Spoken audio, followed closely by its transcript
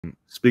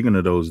Speaking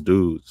of those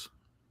dudes,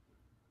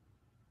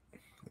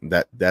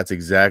 That's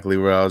exactly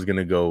where I was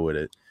gonna go with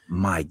it.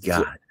 my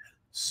God.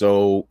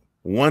 So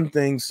one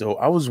thing, so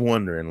I was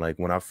wondering, like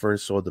when I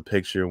first saw the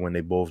picture when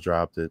they both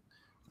dropped it,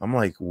 I'm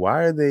like,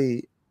 why are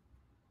they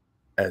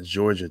at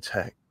Georgia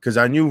Tech? Because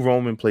I knew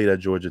Roman played at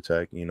Georgia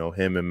Tech. You know,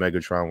 him and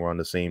Megatron were on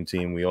the same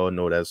team. We all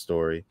know that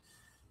story.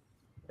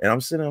 And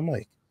I'm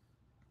like,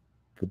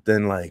 but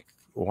then like,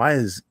 why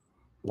is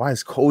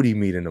Cody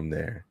meeting him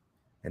there?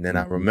 And then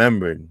I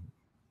remembered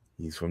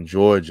he's from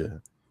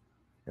Georgia.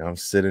 And I'm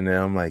sitting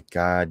there, I'm like,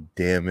 God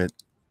damn it.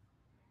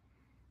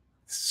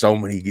 So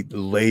many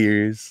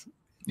layers.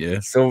 Yeah.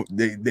 So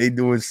they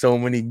doing so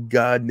many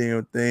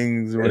goddamn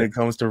things when it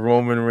comes to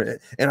Roman.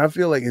 And I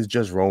feel like it's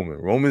just Roman.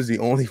 Roman's the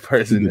only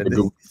person that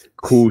do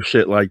cool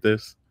shit like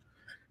this.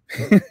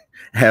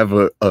 Have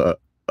a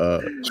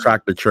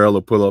tractor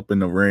trailer pull up in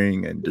the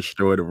ring and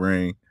destroy the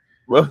ring.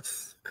 Bro,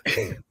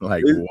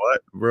 like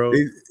what, bro?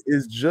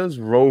 It's just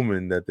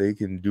Roman that they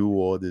can do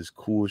all this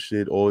cool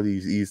shit, all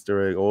these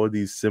Easter eggs, all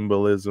these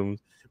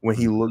symbolisms. When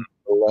he looked to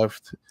the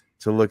left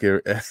to look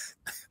at Paul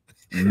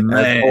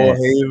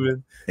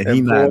Heyman, and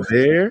he not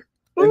there.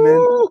 And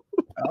then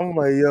I'm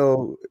like,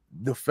 yo,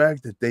 the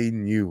fact that they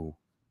knew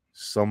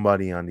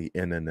somebody on the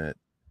internet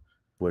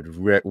would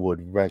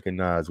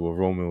recognize what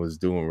Roman was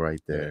doing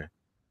right there.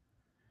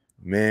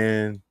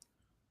 Man,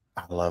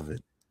 I love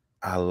it.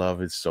 I love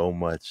it so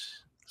much.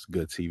 It's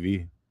good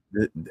TV.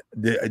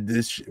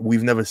 This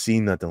we've never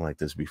seen nothing like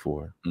this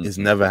before. It's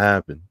never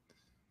happened.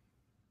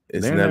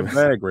 It's They're never in that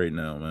bag right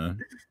now, man.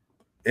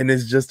 And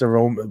it's just a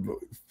Roman.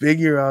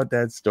 Figure out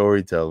that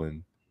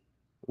storytelling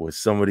with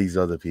some of these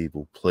other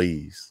people,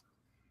 please.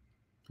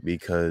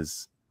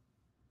 Because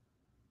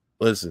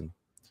listen,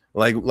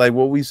 like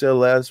what we said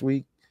last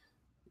week,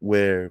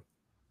 where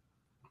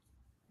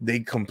they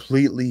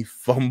completely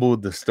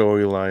fumbled the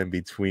storyline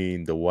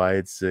between the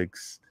Wyatt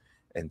Six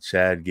and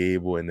Chad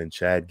Gable, and then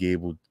Chad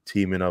Gable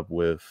teaming up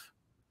with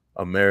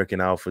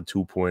American Alpha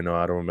 2.0.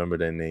 I don't remember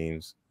their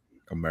names.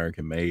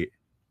 American Made.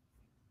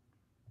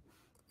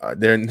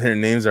 Their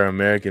names are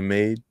American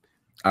Made.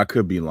 I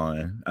could be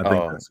lying. I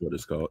think that's what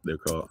it's called. They're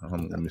called.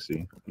 Let me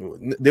see.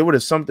 They were the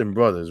something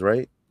brothers,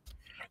 right?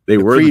 They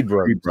were the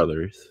Creed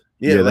brothers.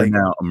 Yeah, they're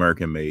now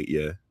American Made.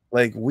 Yeah.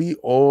 Like we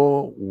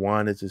all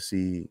wanted to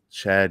see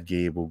Chad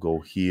Gable go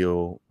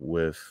heel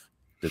with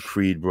the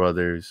Creed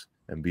brothers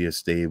and be a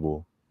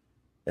stable.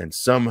 And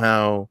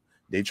somehow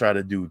they try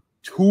to do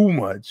too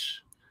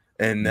much.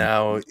 And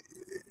now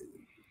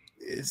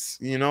it's,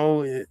 you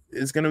know,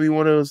 it's going to be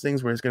one of those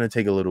things where it's going to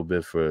take a little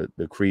bit for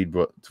the Creed,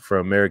 for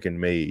American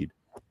Made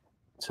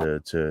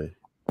to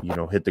you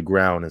know, hit the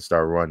ground and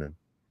start running.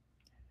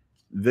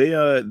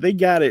 They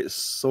got it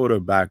sort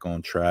of back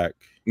on track.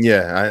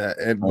 Yeah,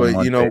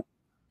 but you know,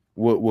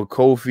 with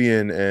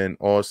Kofi and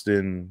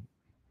Austin,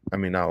 I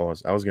mean not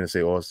Austin. I was gonna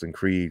say Austin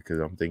Creed because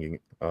I'm thinking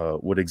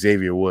with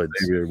Xavier Woods.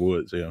 Xavier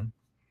Woods, yeah.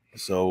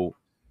 So,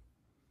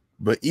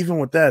 but even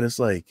with that, it's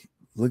like,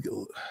 look,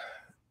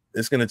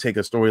 it's gonna take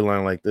a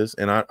storyline like this,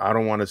 and I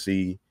don't want to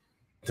see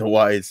the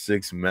Wyatt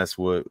Six mess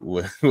with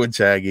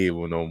Chad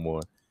Gable no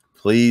more.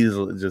 Please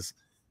just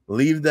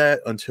leave that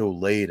until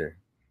later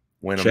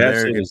when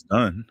Chad is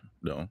done,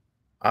 though.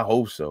 I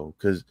hope so,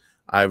 because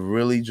I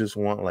really just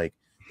want, like,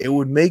 it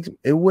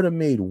would have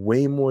made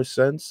way more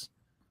sense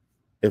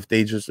if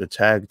they just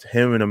attacked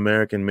him and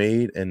American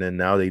Made, and then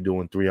now they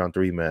doing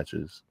 3-on-3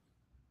 matches,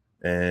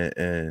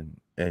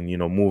 and you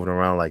know, moving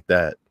around like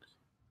that.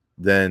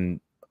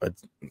 Then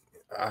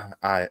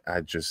I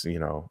just, you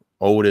know,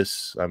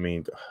 Otis. I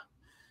mean,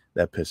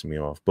 that pissed me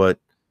off. But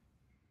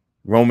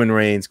Roman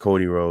Reigns,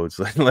 Cody Rhodes.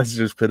 Let's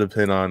just put a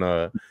pin on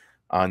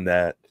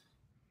that.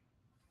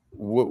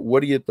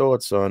 What are your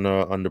thoughts on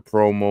the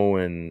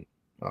promo? And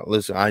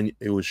listen,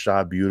 it was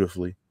shot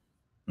beautifully.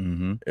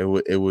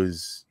 It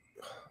was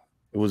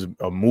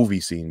a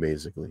movie scene,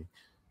 basically.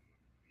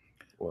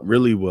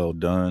 Really well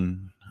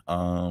done.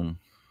 I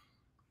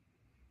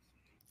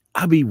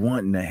be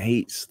wanting to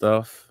hate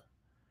stuff,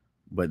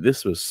 but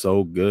this was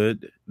so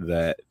good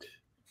that,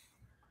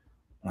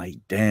 like,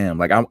 damn,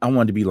 like I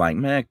wanted to be like,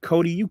 man,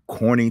 Cody, you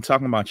corny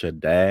talking about your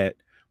dad.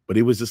 But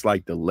it was just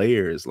like the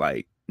layers,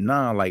 like,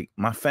 nah, like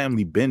my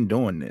family been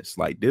doing this.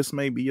 Like, this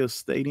may be your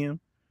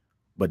stadium,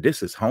 but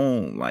this is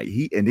home. Like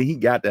and then he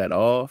got that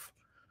off.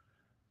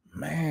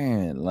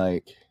 Man,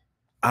 like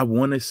I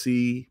want to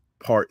see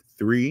part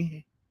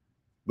 3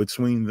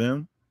 between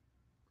them,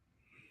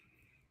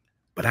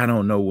 but I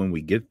don't know when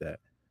we get that.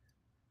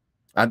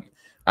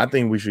 I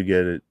think we should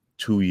get it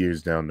 2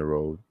 years down the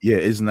road. Yeah,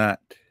 it's not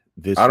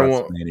this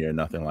WrestleMania or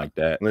nothing like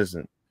that.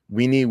 Listen,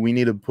 we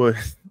need to put,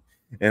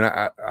 and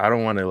I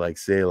don't want to like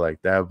say it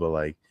like that, but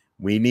like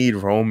we need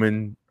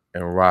Roman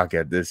and Rock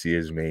at this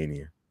year's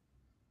Mania.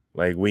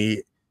 Like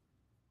we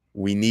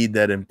need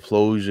that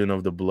implosion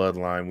of the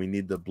bloodline. We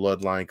need the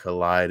bloodline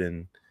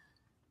colliding,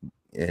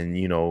 and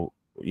you know,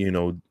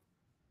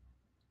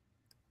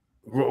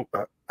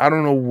 I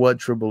don't know what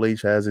Triple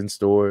H has in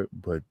store,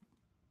 but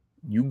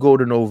you go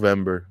to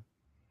November,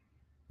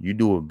 you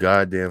do a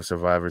goddamn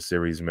Survivor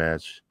Series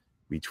match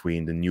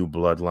between the new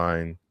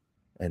bloodline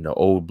and the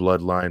old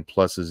bloodline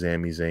plus a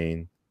Sami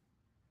Zayn.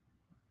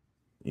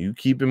 You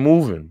keep it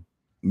moving.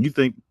 You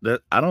think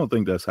that? I don't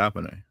think that's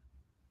happening.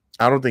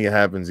 I don't think it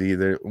happens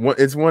either.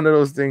 It's one of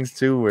those things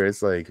too where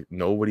it's like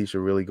nobody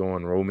should really go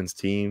on Roman's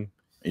team.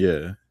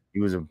 Yeah, he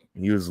was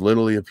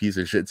literally a piece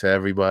of shit to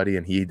everybody,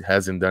 and he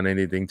hasn't done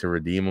anything to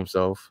redeem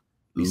himself.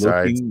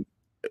 Besides,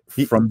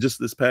 from just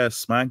this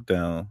past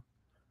SmackDown,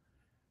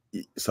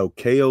 so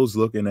KO's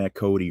looking at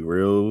Cody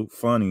real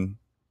funny.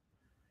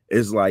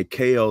 It's like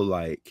KO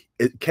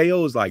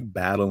is like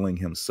battling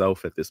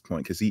himself at this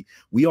point because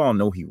we all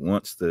know he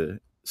wants to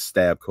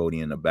stab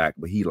Cody in the back,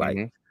 but he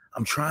like,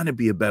 I'm trying to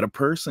be a better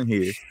person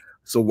here.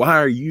 So why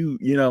are you,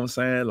 you know what I'm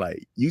saying?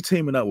 Like, you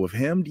teaming up with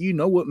him? Do you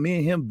know what me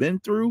and him been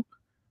through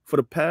for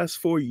the past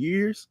 4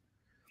 years?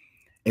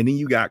 And then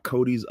you got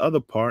Cody's other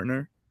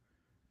partner,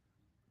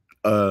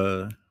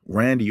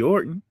 Randy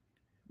Orton.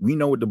 We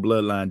know what the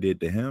bloodline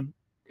did to him.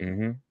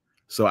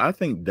 So I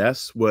think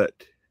that's what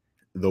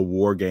the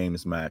War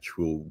Games match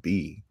will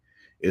be.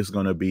 It's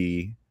going to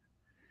be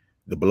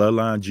the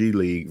Bloodline G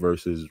League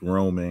versus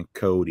Roman,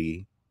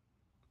 Cody,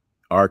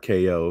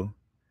 RKO,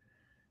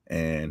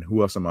 and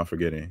who else am I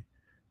forgetting?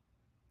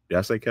 Did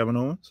I say Kevin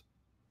Owens?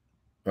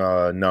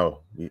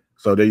 No.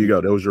 So there you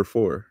go. That was your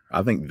 4.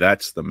 I think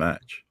that's the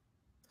match.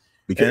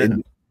 Because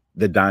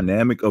the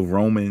dynamic of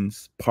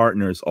Roman's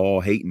partners all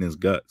hating his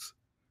guts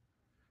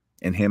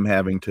and him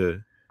having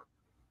to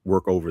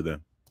work over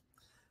them.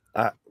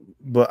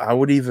 But I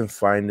would even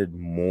find it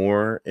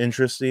more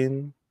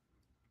interesting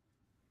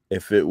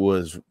if it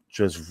was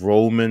just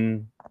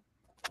Roman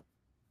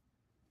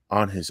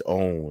on his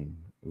own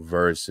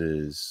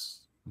versus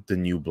the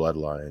new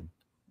bloodline.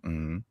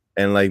 And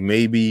like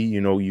maybe,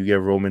 you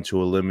get Roman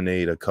to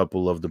eliminate a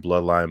couple of the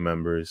bloodline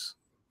members.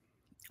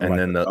 And like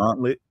then the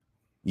gauntlet.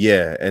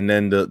 Yeah, and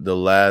then the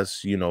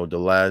last, the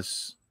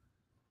last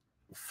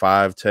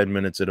 5-10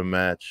 minutes of the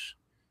match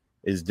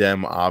is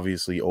them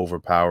obviously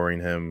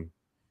overpowering him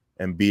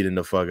and beating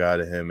the fuck out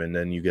of him, and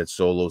then you get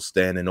Solo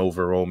standing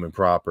over Roman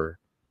proper,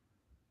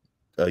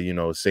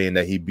 saying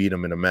that he beat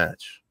him in a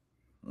match.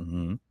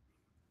 And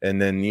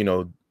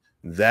then,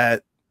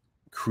 that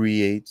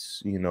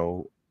creates,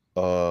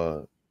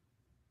 now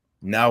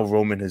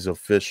Roman has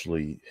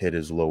officially hit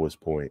his lowest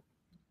point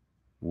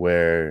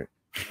where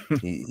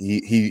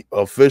he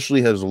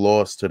officially has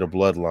lost to the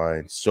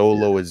bloodline.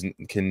 Solo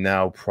can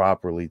now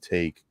properly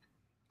take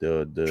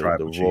the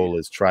role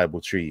as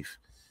tribal chief.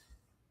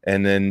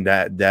 And then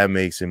that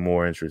makes it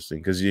more interesting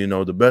because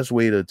the best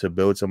way to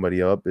build somebody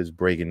up is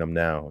breaking them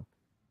down.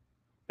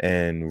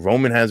 And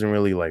Roman hasn't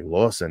really like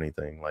lost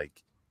anything.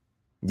 Like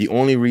the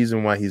only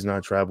reason why he's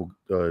not tribal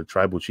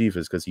chief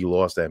is because he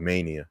lost at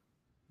Mania.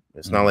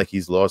 It's not like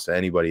he's lost to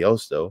anybody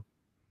else though.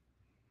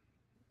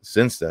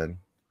 Since then.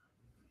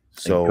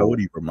 So and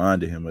Cody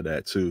reminded him of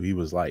that too. He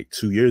was like,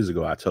 2 years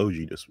ago, I told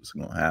you this was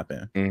gonna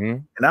happen.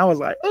 And I was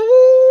like,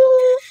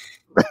 oh.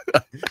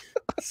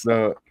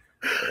 So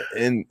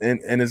and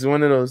it's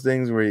one of those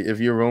things where if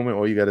you're Roman,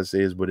 all you gotta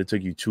say is, but it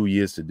took you 2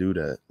 years to do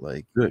that.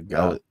 Like, good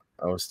God.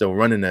 I was still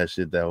running that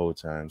shit that whole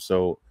time.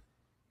 So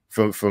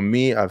for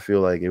me, I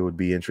feel like it would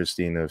be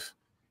interesting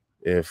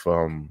if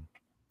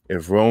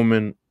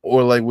Roman,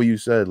 or like what you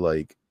said,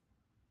 like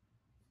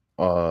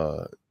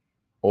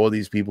all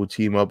these people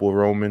team up with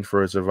Roman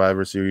for a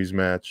Survivor Series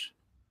match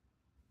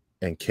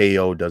and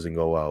KO doesn't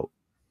go out.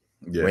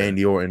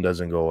 Randy Orton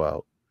doesn't go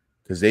out.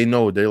 Because they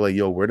know, they're like,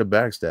 yo, we're the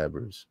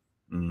backstabbers.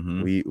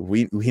 We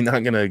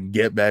not gonna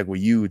get back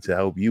with you to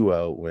help you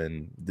out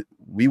when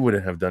we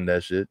wouldn't have done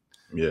that shit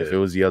if it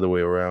was the other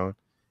way around.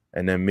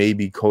 And then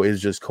maybe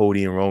it's just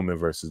Cody and Roman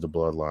versus the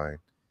bloodline,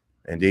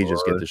 and they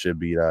just get the shit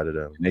beat out of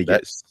them. And they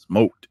get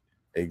smoked.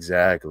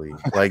 Exactly.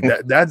 Like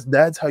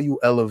that's how you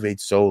elevate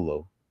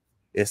Solo.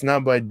 It's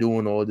not by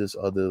doing all this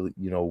other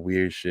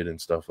weird shit and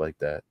stuff like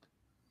that.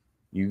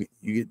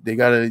 They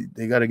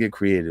gotta get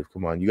creative.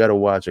 Come on, you gotta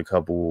watch a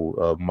couple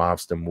of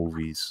mobster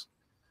movies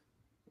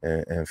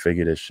and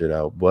figure this shit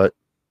out. But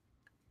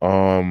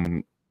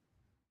listening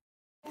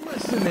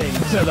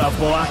to the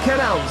Black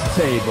Announce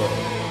Table.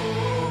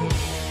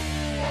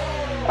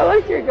 I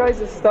like your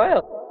guys'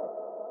 style.